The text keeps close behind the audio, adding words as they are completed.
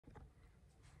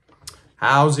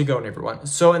How's it going, everyone?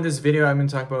 So in this video, I'm going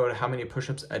to talk about how many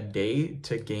push-ups a day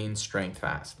to gain strength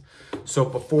fast. So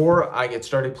before I get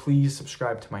started, please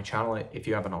subscribe to my channel if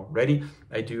you haven't already.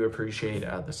 I do appreciate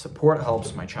the support. It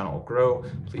helps my channel grow.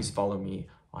 Please follow me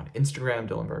on Instagram,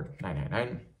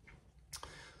 Dylanberg999.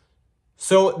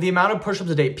 So the amount of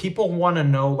push-ups a day, people want to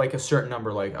know like a certain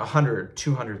number, like 100,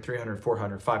 200, 300,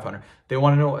 400, 500. They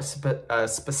want to know a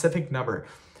specific number.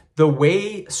 The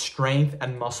way strength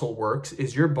and muscle works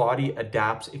is your body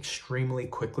adapts extremely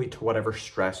quickly to whatever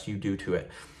stress you do to it.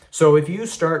 So if you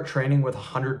start training with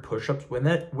 100 push-ups,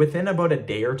 within about a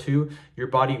day or two, your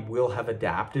body will have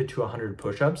adapted to 100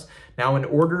 push-ups. Now, in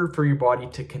order for your body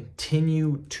to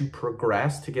continue to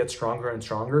progress, to get stronger and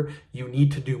stronger, you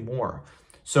need to do more.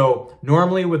 So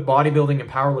normally with bodybuilding and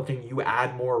powerlifting, you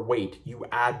add more weight, you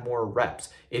add more reps.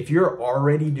 If you're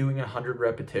already doing 100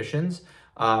 repetitions,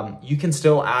 you can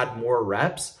still add more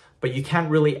reps, but you can't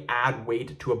really add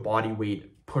weight to a body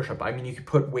weight push-up. I mean, you could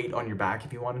put weight on your back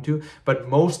if you wanted to, but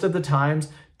most of the times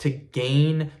to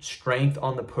gain strength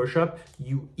on the push-up,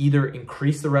 you either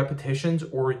increase the repetitions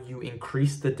or you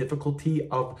increase the difficulty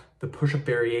of the push-up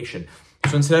variation.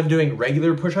 So instead of doing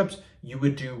regular push-ups, you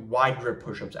would do wide grip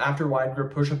push-ups. After wide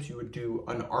grip push-ups, you would do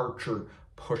an archer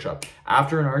push-up.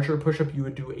 After an archer push-up, you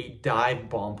would do a dive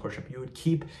bomb push-up. You would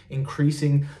keep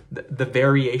increasing the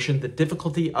variation, the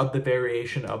difficulty of the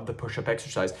variation of the push-up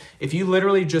exercise. If you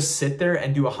literally just sit there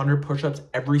and do 100 push-ups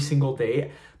every single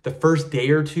day, the first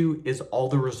day or two is all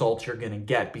the results you're gonna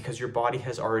get because your body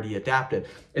has already adapted.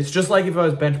 It's just like if I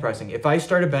was bench pressing. If I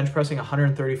started bench pressing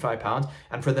 135 pounds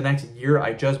and for the next year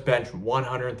I just benched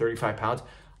 135 pounds,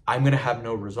 I'm gonna have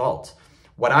no results.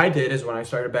 What I did is when I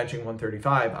started benching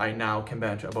 135, I now can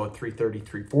bench about 330,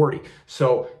 340.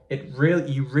 So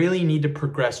you really need to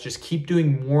progress. Just keep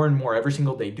doing more and more every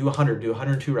single day. Do 100, do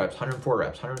 102 reps, 104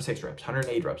 reps, 106 reps,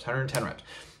 108 reps, 110 reps.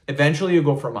 Eventually you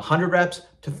go from 100 reps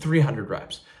to 300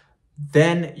 reps.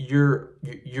 Then you're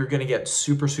gonna get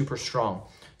super, super strong.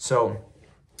 So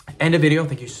end of video.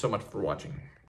 Thank you so much for watching.